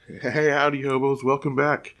Hey, howdy, hobos. Welcome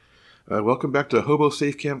back. Welcome back to Hobo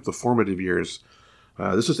Safe Camp, the Formative Years.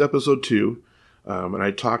 This is episode 2, and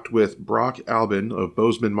I talked with Brock Albin of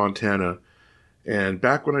Bozeman, Montana. And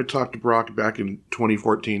back when I talked to Brock back in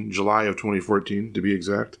 2014, July of 2014 to be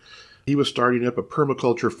exact, he was starting up a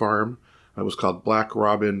permaculture farm. It was called Black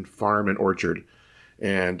Robin Farm and Orchard.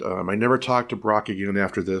 And I never talked to Brock again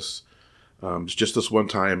after this. It's just this one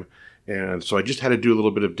time. And so I just had to do a little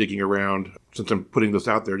bit of digging around since I'm putting this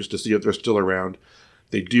out there just to see if they're still around.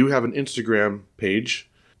 They do have an Instagram page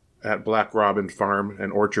at Black Robin Farm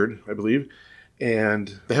and Orchard, I believe.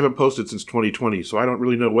 And they haven't posted since 2020, so I don't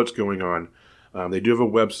really know what's going on. They do have a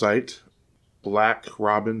website,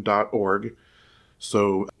 blackrobin.org.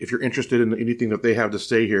 So if you're interested in anything that they have to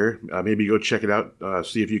say here, maybe go check it out,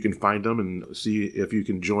 see if you can find them and see if you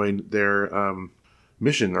can join their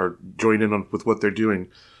mission or join in with what they're doing.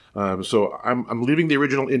 So I'm leaving the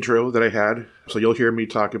original intro that I had. So you'll hear me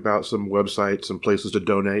talk about some websites, some places to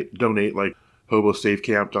donate like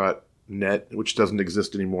hobosafecamp.net, which doesn't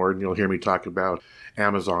exist anymore. And you'll hear me talk about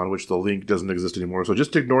Amazon, which the link doesn't exist anymore. So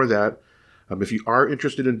just ignore that. If you are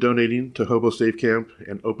interested in donating to Hobo Safe Camp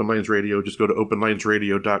and Open Lines Radio, just go to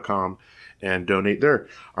openlinesradio.com and donate there.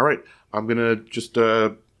 All right. I'm going to just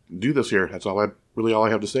do this here. That's all I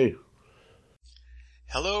have to say.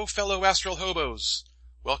 Hello, fellow Astral Hobos.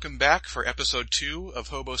 Welcome back for episode 2 of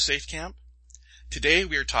Hobo Safe Camp. Today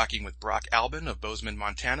we are talking with Brock Albin of Bozeman,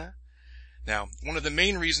 Montana. Now, one of the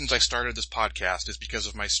main reasons I started this podcast is because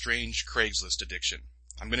of my strange Craigslist addiction.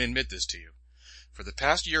 I'm going to admit this to you. For the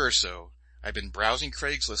past year or so, I've been browsing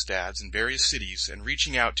Craigslist ads in various cities and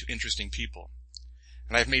reaching out to interesting people.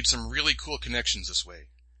 And I've made some really cool connections this way.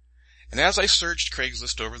 And as I searched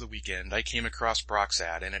Craigslist over the weekend, I came across Brock's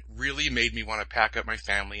ad, and it really made me want to pack up my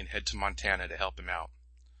family and head to Montana to help him out.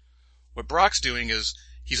 What Brock's doing is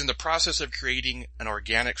he's in the process of creating an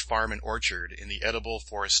organic farm and orchard in the edible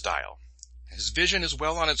forest style. His vision is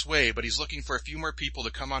well on its way, but he's looking for a few more people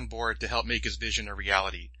to come on board to help make his vision a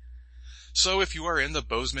reality. So if you are in the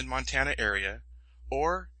Bozeman, Montana area,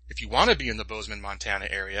 or if you want to be in the Bozeman, Montana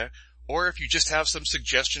area, or if you just have some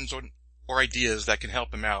suggestions or ideas that can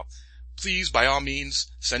help him out, please, by all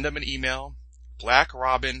means, send him an email,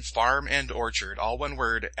 blackrobinfarmandorchard, all one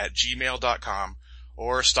word, @gmail.com,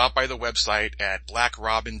 or stop by the website at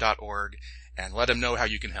blackrobin.org and let him know how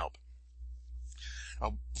you can help.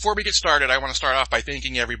 Now, before we get started, I want to start off by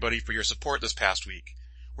thanking everybody for your support this past week.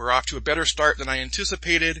 We're off to a better start than I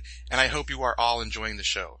anticipated, and I hope you are all enjoying the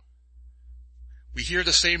show. We hear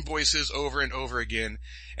the same voices over and over again,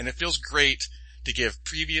 and it feels great to give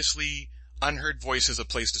previously unheard voices a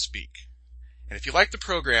place to speak. And if you like the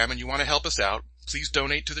program and you want to help us out, please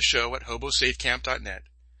donate to the show at hobosafecamp.net.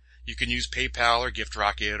 You can use PayPal or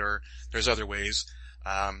GiftRocket, or there's other ways.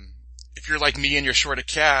 If you're like me and you're short of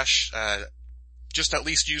cash, just at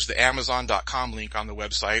least use the Amazon.com link on the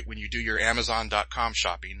website when you do your Amazon.com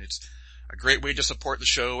shopping. It's a great way to support the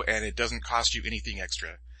show, and it doesn't cost you anything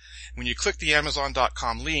extra. When you click the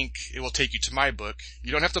Amazon.com link, it will take you to my book.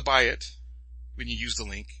 You don't have to buy it when you use the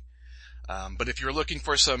link. But if you're looking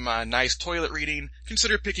for some nice toilet reading,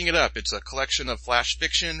 consider picking it up. It's a collection of flash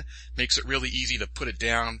fiction, makes it really easy to put it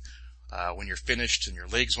down when you're finished and your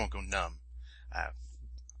legs won't go numb.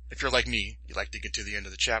 If you're like me, you like to get to the end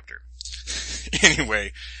of the chapter.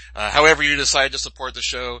 Anyway, however you decide to support the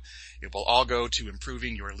show, it will all go to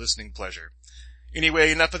improving your listening pleasure.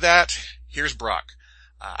 Anyway, enough of that. Here's Brock.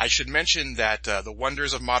 I should mention that the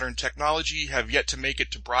wonders of modern technology have yet to make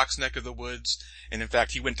it to Brock's neck of the woods, and in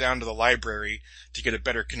fact he went down to the library to get a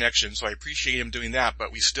better connection, so I appreciate him doing that,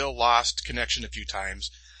 but we still lost connection a few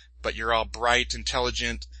times. But you're all bright,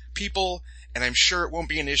 intelligent people, and I'm sure it won't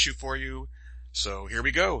be an issue for you, so here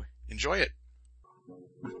we go. Enjoy it.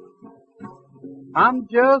 I'm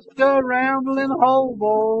just a rambling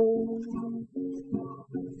hobo.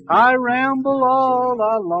 I ramble all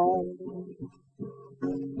alone.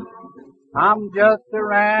 I'm just a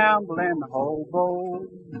rambling hobo.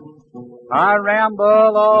 I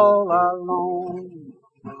ramble all alone.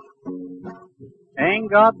 Ain't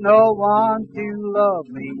got no one to love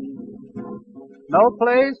me. No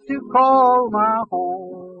place to call my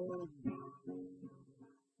home.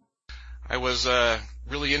 I was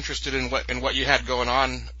really interested in what you had going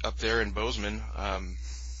on up there in Bozeman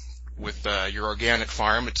with your organic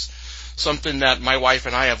farm. It's something that my wife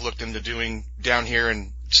and I have looked into doing down here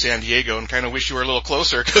in San Diego, and kind of wish you were a little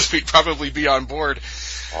closer because we'd probably be on board.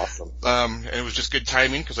 Awesome. And it was just good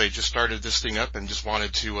timing because I just started this thing up and just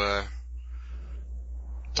wanted to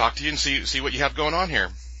talk to you and see what you have going on here.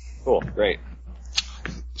 Cool, great.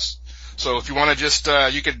 So if you want to just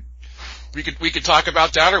we could talk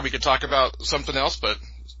about that, or we could talk about something else, but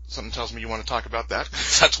something tells me you want to talk about that.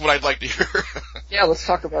 That's what I'd like to hear. Yeah, let's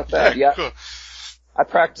talk about that. Yeah. Cool.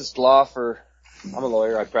 I'm a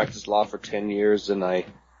lawyer. I practiced law for 10 years, and I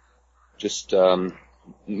just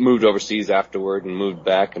moved overseas afterward and moved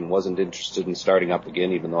back and wasn't interested in starting up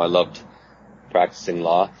again, even though I loved practicing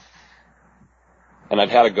law. And I'd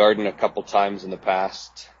had a garden a couple times in the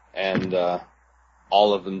past, and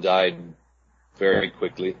all of them died very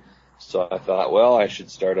quickly. So I thought, well, I should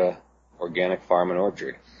start a organic farm and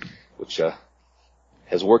orchard, which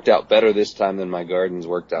has worked out better this time than my gardens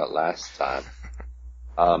worked out last time.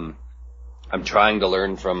 I'm trying to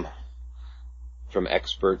learn from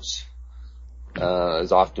experts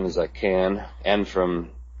as often as I can, and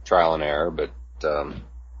from trial and error, but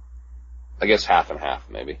I guess half and half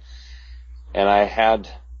maybe. And I had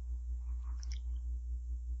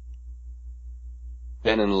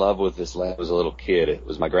been in love with this land as a little kid. It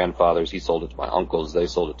was my grandfather's. He sold it to my uncles. They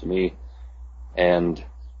sold it to me. And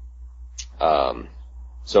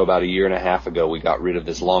so about a year and a half ago, we got rid of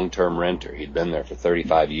this long-term renter. He'd been there for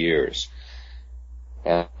 35 years.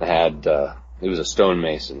 And he was a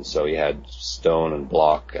stonemason, so he had stone and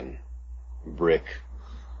block and brick,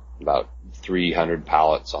 about 300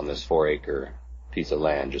 pallets on this 4-acre piece of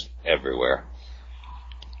land, just everywhere.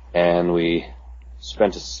 And we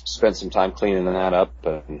spent some time cleaning that up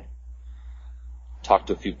and talked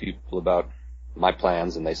to a few people about my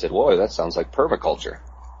plans, and they said, "Whoa, that sounds like permaculture."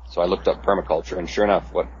 So I looked up permaculture, and sure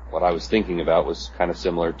enough, what I was thinking about was kind of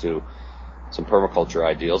similar to some permaculture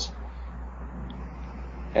ideals.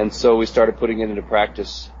 And so we started putting it into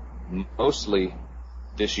practice mostly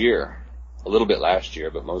this year, a little bit last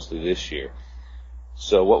year, but mostly this year.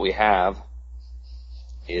 So what we have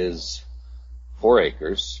is 4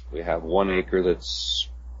 acres. We have 1 acre that's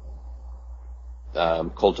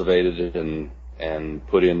cultivated and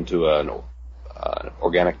put into an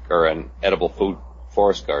organic or an edible food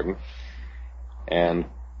forest garden, and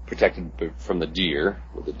protected from the deer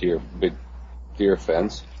with a big deer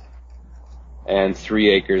fence, and 3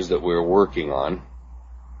 acres that we're working on.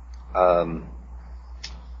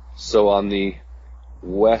 So on the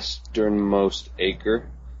westernmost acre,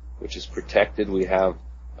 which is protected, we have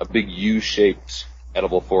a big U-shaped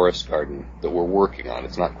edible forest garden that we're working on.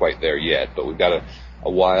 It's not quite there yet, but we've got a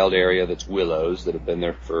wild area that's willows that have been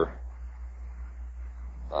there for,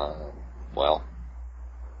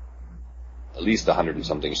 at least 100 and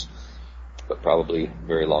something, but probably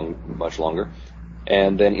much longer.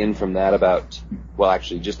 And then in from that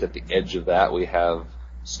just at the edge of that, we have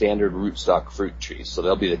standard rootstock fruit trees. So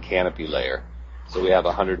they'll be the canopy layer. So we have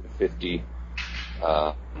 150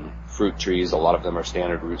 fruit trees. A lot of them are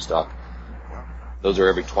standard rootstock. Those are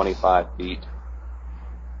every 25 feet.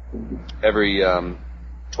 Every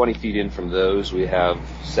 20 feet in from those, we have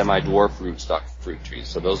semi-dwarf rootstock fruit trees.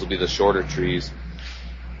 So those will be the shorter trees.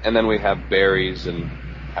 And then we have berries and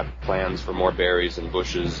have plans for more berries and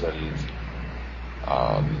bushes and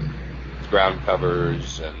ground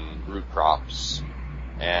covers and root crops,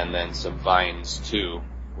 and then some vines too,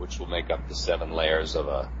 which will make up the 7 layers of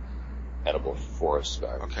a edible forest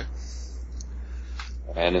garden. Okay.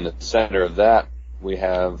 And in the center of that, we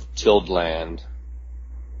have tilled land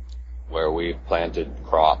where we've planted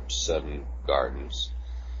crops and gardens.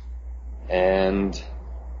 And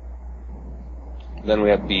then we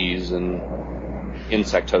have bees and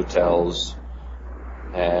insect hotels.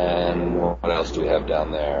 And what else do we have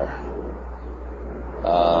down there?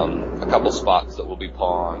 A couple spots that will be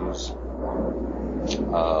ponds.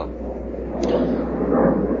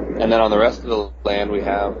 And then on the rest of the land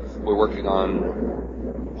we're working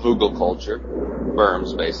on hugelkulture,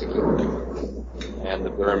 berms basically. And the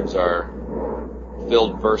berms are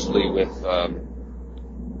filled firstly with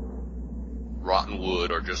rotten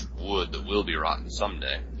wood, or just wood that will be rotten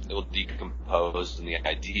someday. It will decompose, and the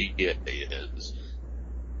idea is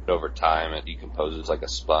over time it decomposes like a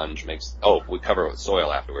sponge, we cover it with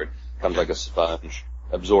soil afterward, comes like a sponge,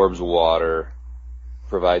 absorbs water,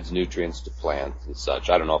 provides nutrients to plants and such.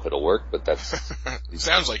 I don't know if it'll work, but that's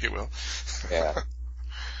sounds like it will. Yeah.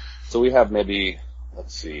 So we have maybe,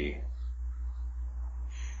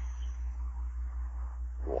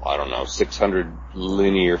 600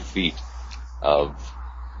 linear feet of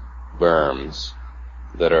berms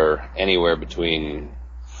that are anywhere between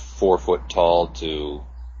 4 foot tall to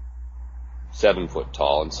 7 foot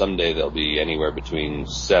tall, and someday they'll be anywhere between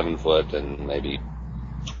 7 foot and maybe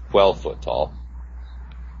 12 foot tall.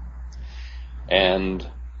 And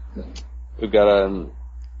we've got an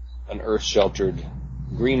earth-sheltered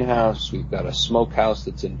greenhouse. We've got a smokehouse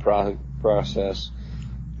that's in process.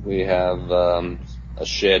 We have a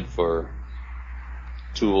shed for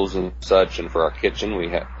tools and such, and for our kitchen,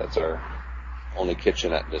 that's our only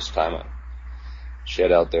kitchen at this time. A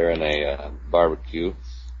shed out there and a barbecue.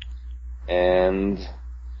 And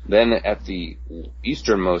then at the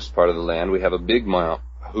easternmost part of the land, we have a big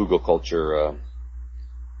hugelkultur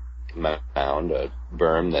mound, a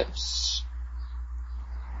berm that's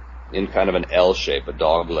in kind of an L shape, a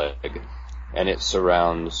dog leg, and it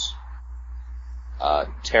surrounds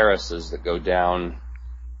terraces that go down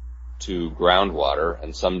to groundwater,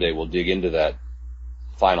 and someday we'll dig into that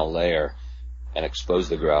final layer and expose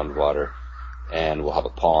the groundwater, and we'll have a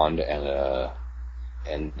pond and a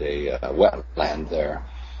wetland there.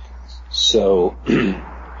 So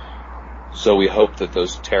we hope that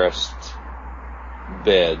those terraced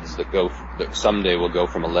beds that someday will go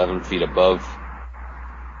from 11 feet above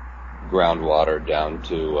groundwater down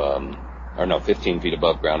to 15 feet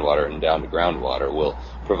above groundwater and down to groundwater will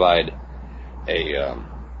provide a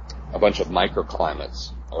bunch of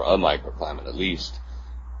microclimates, or a microclimate at least,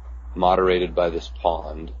 moderated by this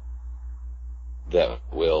pond that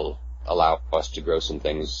will allow us to grow some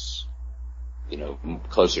things,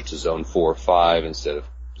 closer to zone 4 or 5 instead of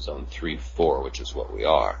zone 3, 4, which is what we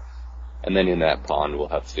are. And then in that pond we'll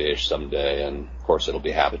have fish someday, and of course it'll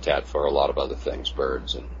be habitat for a lot of other things,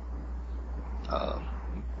 birds and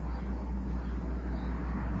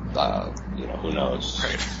who knows?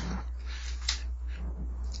 Right.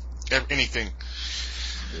 Anything.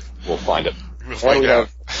 We'll find it. We'll find out.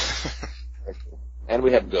 And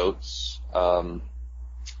we have goats, and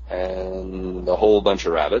a whole bunch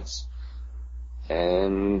of rabbits,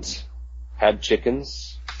 and had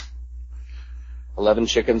chickens, 11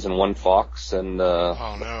 chickens and 1 fox, and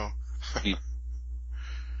oh no.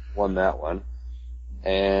 won that one,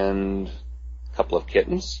 and a couple of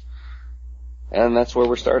kittens, and that's where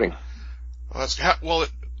we're starting.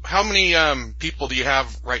 How many people do you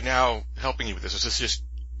have right now helping you with this? Is this just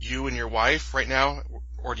you and your wife right now,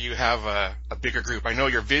 or do you have a bigger group? I know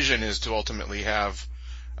your vision is to ultimately have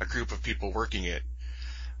a group of people working it.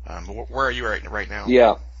 But where are you right now?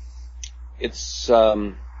 Yeah, it's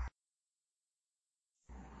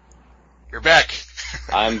You're back.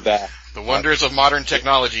 I'm back. The wonders of modern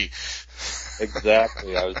technology.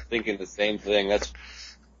 Exactly. I was thinking the same thing. That's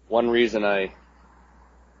one reason I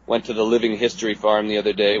went to the Living History Farm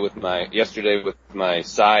yesterday with my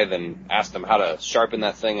scythe and asked them how to sharpen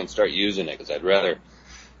that thing and start using it, because I'd rather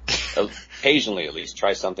occasionally at least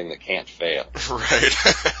try something that can't fail. Right.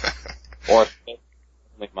 Or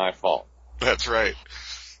it's my fault. That's right.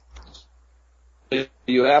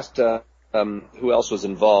 You asked who else was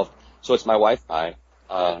involved. So it's my wife and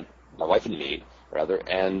me, rather,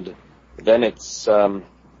 and then it's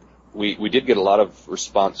we did get a lot of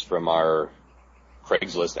response from our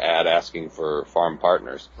Craigslist ad asking for farm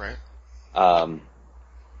partners. Right.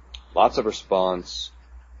 Lots of response.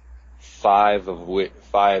 5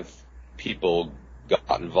 people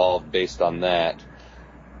got involved based on that.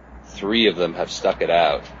 3 of them have stuck it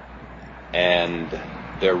out, and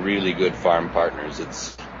they're really good farm partners.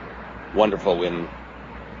 It's wonderful when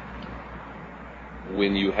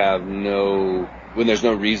there's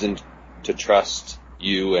no reason to trust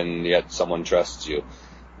you, and yet someone trusts you.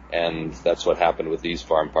 And that's what happened with these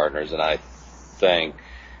farm partners, and I thank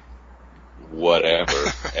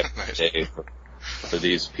whatever every day for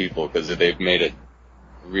these people, because they've made it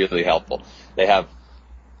really helpful. They have,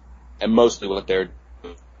 and mostly what they're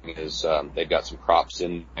doing is they've got some crops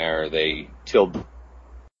in there. They tilled.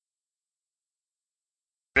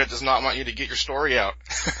 It does not want you to get your story out.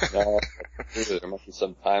 No, there must be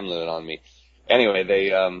some time limit on me. Anyway, they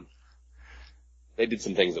did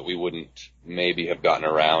some things that we wouldn't maybe have gotten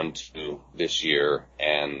around to this year,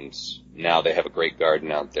 and now they have a great garden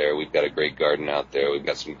out there. We've got a great garden out there. We've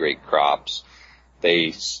got some great crops.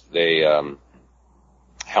 They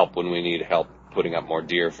help when we need help putting up more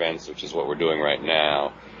deer fence, which is what we're doing right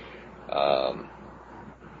now.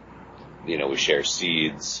 We share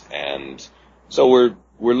seeds, and so we're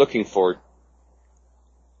looking to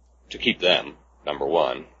keep them, number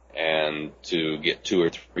one, and to get 2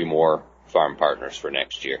 or 3 more farm partners for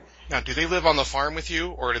next year. Now, do they live on the farm with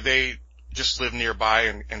you, or do they just live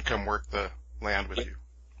nearby and come work the land with you?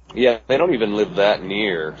 Yeah, they don't even live that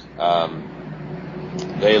near.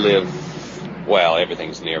 They live,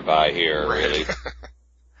 everything's nearby here, right. Really.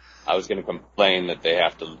 I was going to complain that they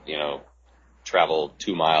have to, travel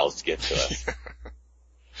 2 miles to get to us.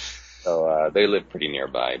 So, they live pretty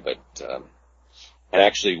nearby, but, and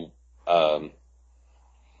actually,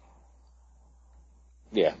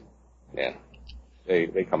 yeah,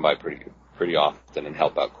 they come by pretty often and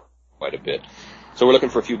help out quite a bit. So we're looking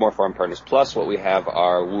for a few more farm partners. Plus, what we have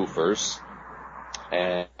are woofers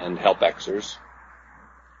and help Xers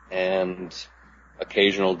and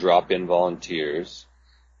occasional drop-in volunteers.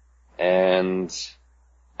 And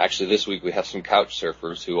actually this week we have some couch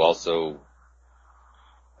surfers who also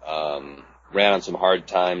ran on some hard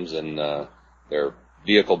times, and their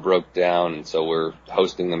vehicle broke down, and so we're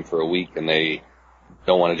hosting them for a week, and they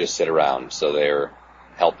don't want to just sit around, so they're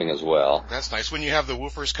helping as well. That's nice. When you have the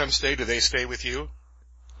woofers come stay, do they stay with you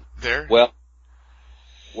there? Well,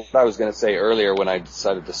 what I was going to say earlier when I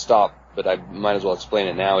decided to stop, but I might as well explain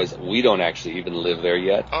it now, is we don't actually even live there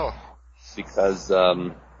yet. Oh. Because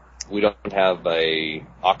we don't have a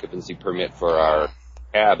occupancy permit for our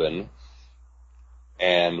cabin,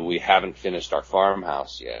 and we haven't finished our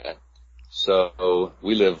farmhouse yet. So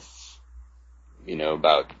we live,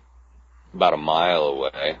 about a mile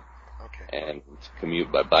away. Okay. And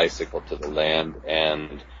commute by bicycle to the land.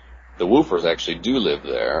 And the woofers actually do live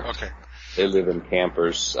there. Okay. They live in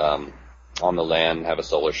campers on the land, have a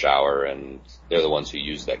solar shower, and they're the ones who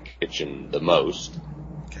use that kitchen the most.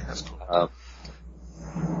 Okay, that's cool.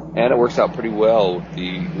 And it works out pretty well. I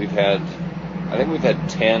think we've had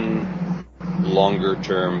 10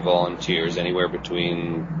 longer-term volunteers, anywhere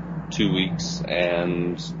between 2 weeks,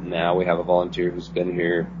 and now we have a volunteer who's been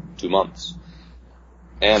here 2 months.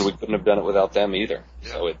 And we couldn't have done it without them either.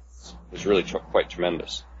 Yeah. So it's really quite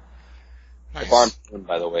tremendous. Nice. The farm's owned,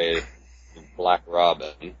 by the way, is Black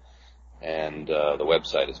Robin, and the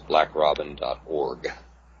website is blackrobin.org.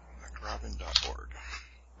 Blackrobin.org.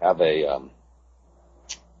 Have a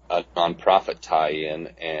nonprofit tie-in,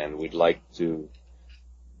 and we'd like to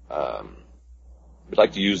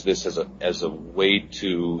use this as a way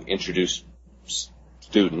to introduce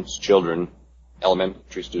children,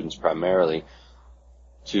 elementary students primarily,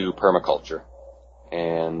 to permaculture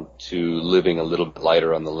and to living a little bit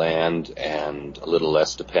lighter on the land and a little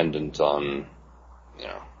less dependent on,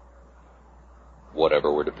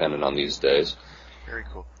 whatever we're dependent on these days. Very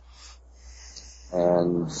cool.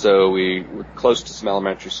 And so we're close to some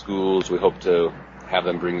elementary schools. We hope to have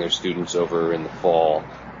them bring their students over in the fall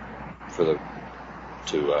to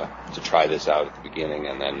try this out at the beginning,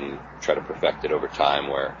 and then try to perfect it over time,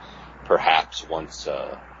 where perhaps once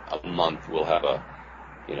a month we'll have a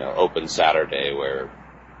open Saturday where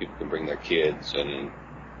people can bring their kids and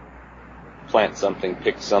plant something,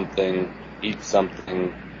 pick something, eat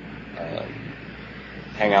something,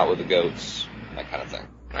 hang out with the goats, that kind of thing.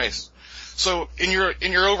 Nice. So in your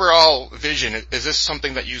overall vision, is this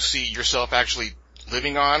something that you see yourself actually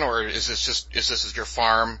living on, or is this your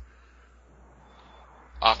farm?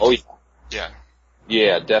 Oh, yeah.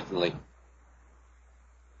 Yeah, definitely.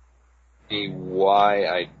 Why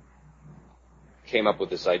I came up with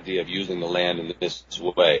this idea of using the land in this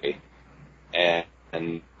way, and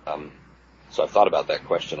so I've thought about that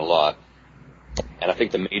question a lot, and I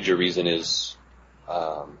think the major reason is,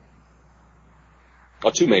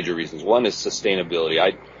 two major reasons. One is sustainability,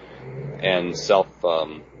 and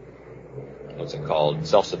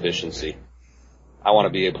self-sufficiency. I want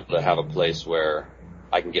to be able to have a place where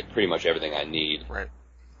I can get pretty much everything I need. Right.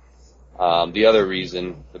 The other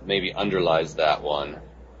reason that maybe underlies that one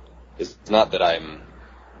is not that I'm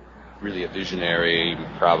really a visionary,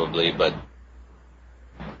 probably, but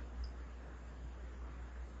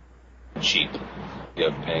cheap.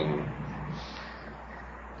 Of paying,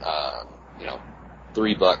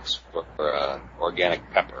 $3 for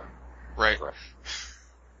organic pepper. Right.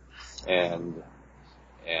 And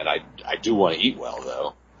I do want to eat well,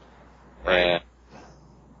 though. Right.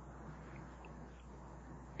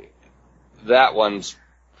 And that one's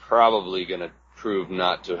probably going to prove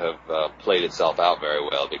not to have played itself out very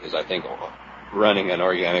well, because I think running an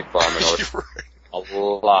organic farm in order right. a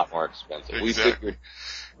lot more expensive. Exactly. We figured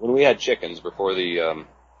when we had chickens before the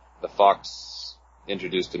fox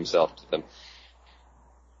introduced himself to them,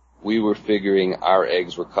 we were figuring our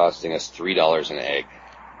eggs were costing us $3 an egg.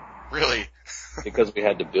 Really? Because we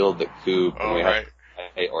had to build the coop, and we had right. to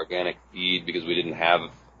pay organic feed because we didn't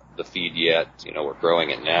have the feed yet. We're growing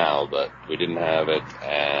it now, but we didn't have it,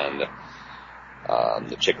 and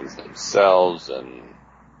the chickens themselves, and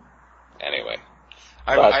anyway.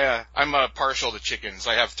 I'm partial to chickens.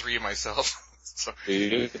 I have 3 myself. So,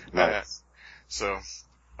 nice.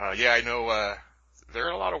 Yeah, I know, they're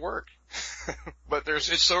a lot of work, but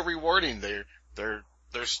it's so rewarding. They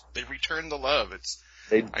return the love.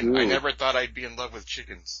 They do. I never thought I'd be in love with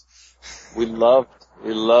chickens. We loved,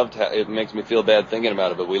 it makes me feel bad thinking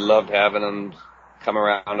about it, but we loved having them come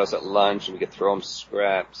around us at lunch, and we could throw them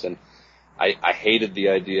scraps, and I hated the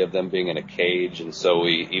idea of them being in a cage, and so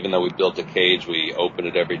even though we built a cage, we opened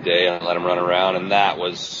it every day and let them run around, and that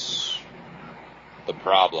was the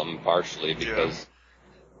problem, partially, because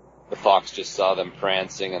the fox just saw them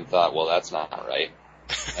prancing and thought, well, that's not right.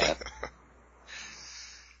 And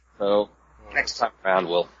So next time around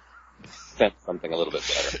we'll fence something a little bit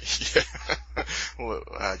better. Yeah. Well,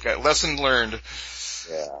 got lesson learned.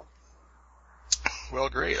 Yeah. Well,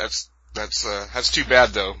 great. That's too bad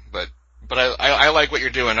though, but I like what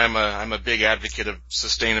you're doing. I'm a big advocate of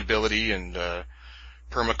sustainability and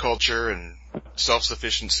permaculture and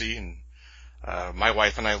self-sufficiency, and my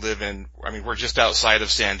wife and I we're just outside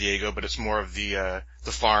of San Diego, but it's more of the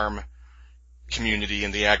farm community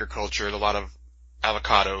and the agriculture, a lot of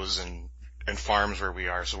avocados and farms where we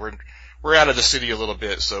are. So we're out of the city a little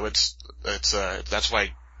bit, so that's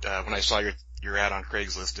why when I saw your ad on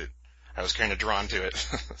Craigslist, I was kind of drawn to it.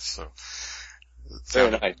 So it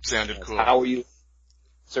sounded cool. How are you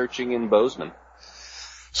searching in Bozeman?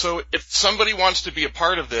 So if somebody wants to be a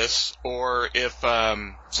part of this, or if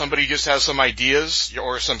somebody just has some ideas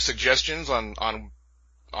or some suggestions on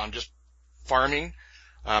just farming,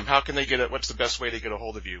 how can they what's the best way to get a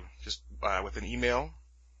hold of you? Just with an email?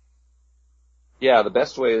 Yeah, the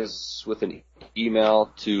best way is with an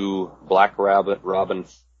email to Black Robin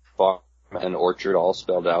Farm and Orchard, all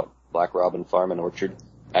spelled out, Black Robin Farm and Orchard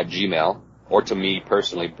at Gmail, or to me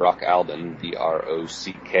personally, Brock Albin,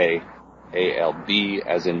 BROCKALB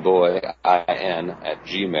as in boy, IN at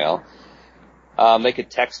Gmail. They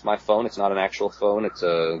could text my phone. It's not an actual phone. It's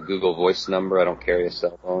a Google Voice number. I don't carry a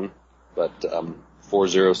cell phone, but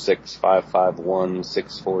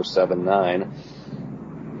 406-551-6479.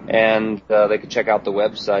 And they could check out the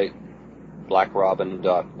website,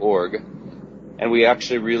 blackrobin.org. And we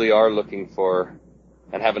actually really are looking for,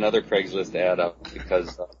 and have another Craigslist ad up,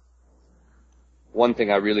 because one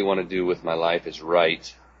thing I really want to do with my life is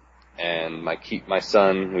write. And my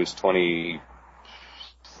son, who's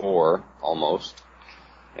 24 almost,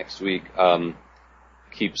 next week,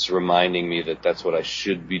 keeps reminding me that that's what I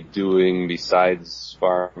should be doing besides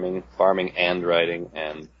farming and writing.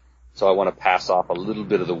 And so I want to pass off a little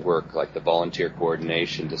bit of the work, like the volunteer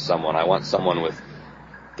coordination, to someone. I want someone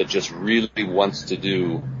that just really wants to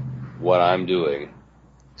do what I'm doing,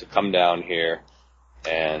 to come down here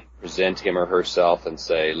and present him or herself and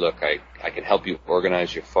say, look, I can help you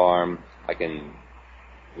organize your farm. I can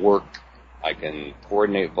work. I can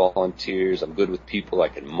coordinate volunteers. I'm good with people. I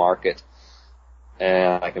can market.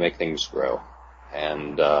 And I can make things grow.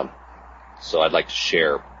 And so I'd like to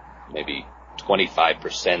share maybe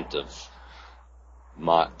 25% of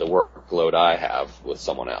the workload I have with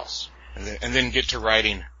someone else. And then get to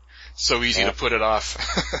writing. So easy to put it off.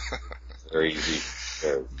 Very easy.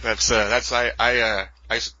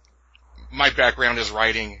 My background is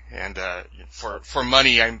writing, and for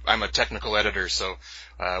money, I'm a technical editor. So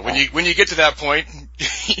when you get to that point,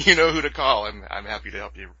 you know who to call. I'm happy to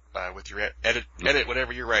help you with your edit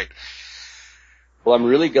whatever you write. Well, I'm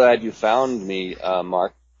really glad you found me,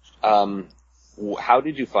 Mark. How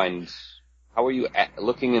are you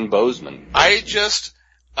looking in Bozeman? I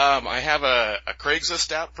have a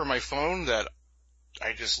Craigslist app for my phone that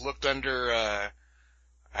I just looked under.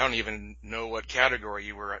 I don't even know what category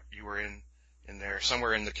you were in there,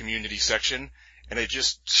 somewhere in the community section, and it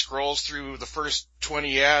just scrolls through the first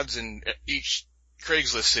 20 ads in each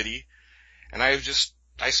Craigslist city, and I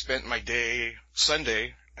spent my day,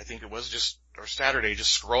 Sunday, I think it was, or Saturday,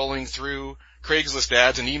 just scrolling through Craigslist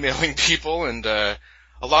ads and emailing people, and a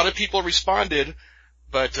lot of people responded,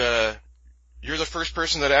 but you're the first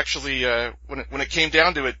person that actually, when it came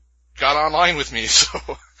down to it, got online with me, so.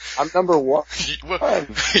 I'm number one.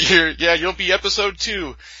 You'll be episode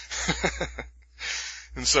 2.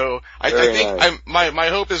 And so, I think, nice. My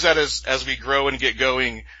hope is that as we grow and get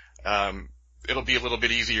going, it'll be a little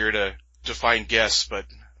bit easier to find guests, but,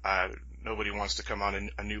 nobody wants to come on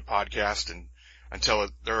a new podcast until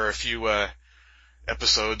there are a few,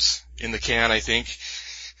 episodes in the can, I think.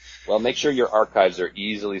 Well, make sure your archives are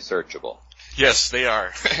easily searchable. Yes, they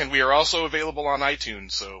are. And we are also available on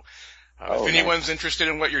iTunes, so if anyone's interested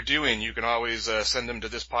in what you're doing, you can always send them to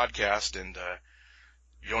this podcast, and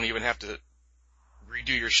you don't even have to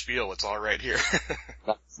redo your spiel. It's all right here.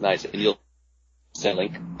 That's nice. And you'll send a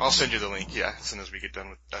link? I'll send you the link, yeah, as soon as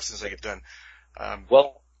I get done.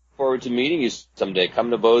 Well, forward to meeting you someday.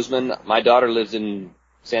 Come to Bozeman. My daughter lives in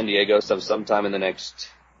San Diego, so sometime within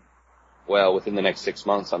the next 6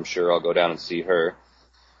 months, I'm sure I'll go down and see her.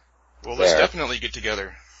 Well, let's definitely get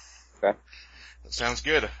together. Okay. That sounds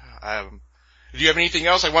good. Do you have anything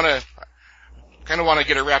else? I kind of want to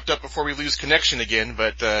get it wrapped up before we lose connection again,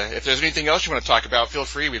 but if there's anything else you want to talk about, feel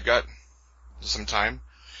free. We've got some time.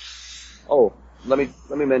 Oh, let me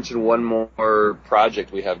mention one more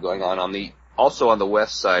project we have going on also on the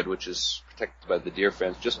west side, which is protected by the deer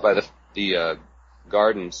fence, just by the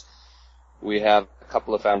gardens. We have a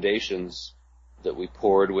couple of foundations that we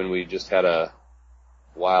poured when we just had a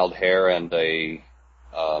wild hair and a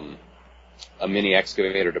mini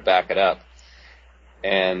excavator to back it up.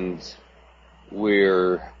 And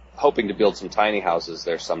we're hoping to build some tiny houses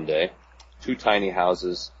there someday. 2 tiny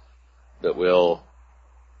houses that will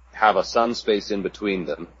have a sun space in between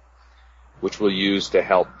them, which we'll use to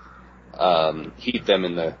help heat them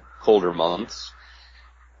in the colder months.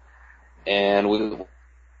 And what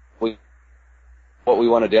we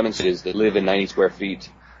want to demonstrate is that live in 90 square feet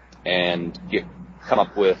and come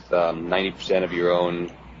up with 90% of your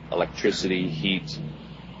own electricity, heat,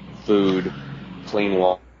 food, clean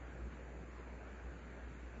water.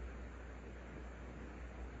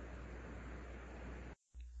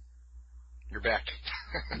 You're back.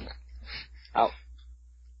 Out.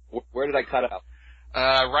 Where did I cut out?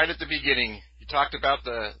 Right at the beginning. You talked about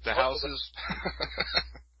the houses.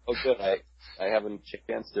 Oh, good. I haven't a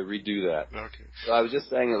chance to redo that. Okay. So I was just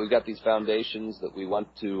saying that we've got these foundations that we want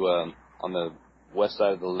to, on the west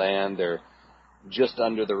side of the land. They're just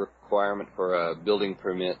under the requirement for a building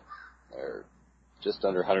permit. They're just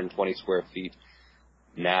under 120 square feet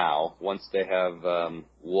now. Once they have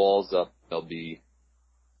walls up, they'll be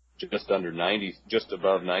just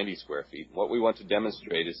above 90 square feet. What we want to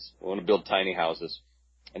demonstrate is we want to build tiny houses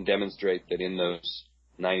and demonstrate that in those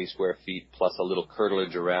 90 square feet plus a little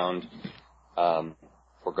curtilage around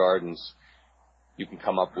for gardens, you can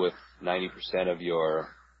come up with 90% of your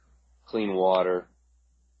clean water,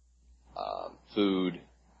 food,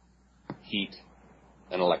 heat,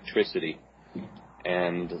 and electricity,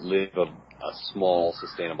 and live a small,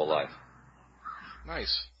 sustainable life.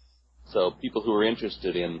 Nice. So people who are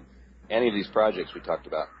interested in any of these projects we talked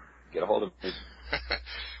about, get a hold of me.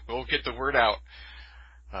 We'll get the word out.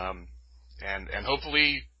 And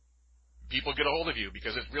hopefully people get a hold of you,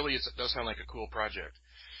 because it does sound like a cool project.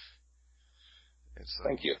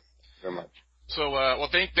 Thank you very much. So,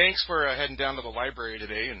 thanks for heading down to the library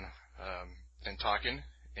today and talking.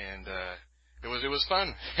 And, it was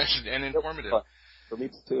fun and informative. For me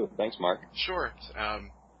too. Thanks, Mark. Sure.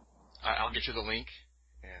 I'll get you the link,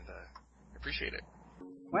 and, appreciate it.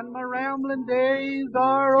 When my rambling days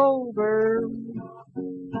are over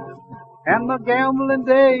and my gambling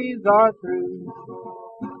days are through,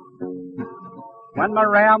 when my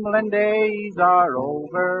rambling days are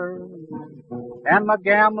over and my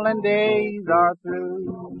gambling days are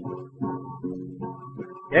through,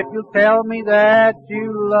 if you tell me that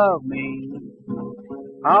you love me,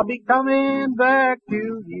 I'll be coming back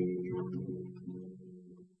to you.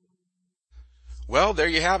 Well, there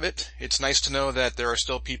you have it. It's nice to know that there are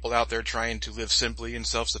still people out there trying to live simply and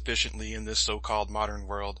self-sufficiently in this so-called modern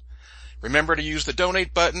world. Remember to use the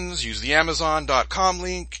donate buttons, use the Amazon.com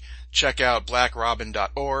link, check out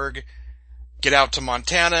blackrobin.org, get out to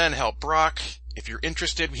Montana and help Brock. If you're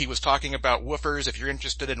interested, he was talking about woofers. If you're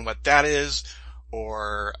interested in what that is,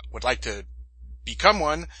 or would like to become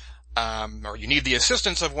one, or you need the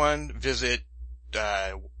assistance of one, visit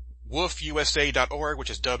woofusa.org, which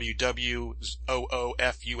is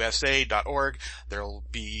www.oofusa.org. There'll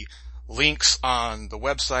be links on the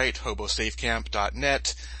website,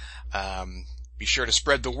 hobosafecamp.net. Be sure to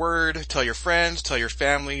spread the word, tell your friends, tell your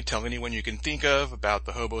family, tell anyone you can think of about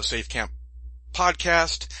the Hobo Safe Camp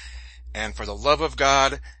podcast. And for the love of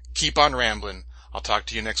God, keep on rambling. I'll talk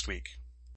to you next week.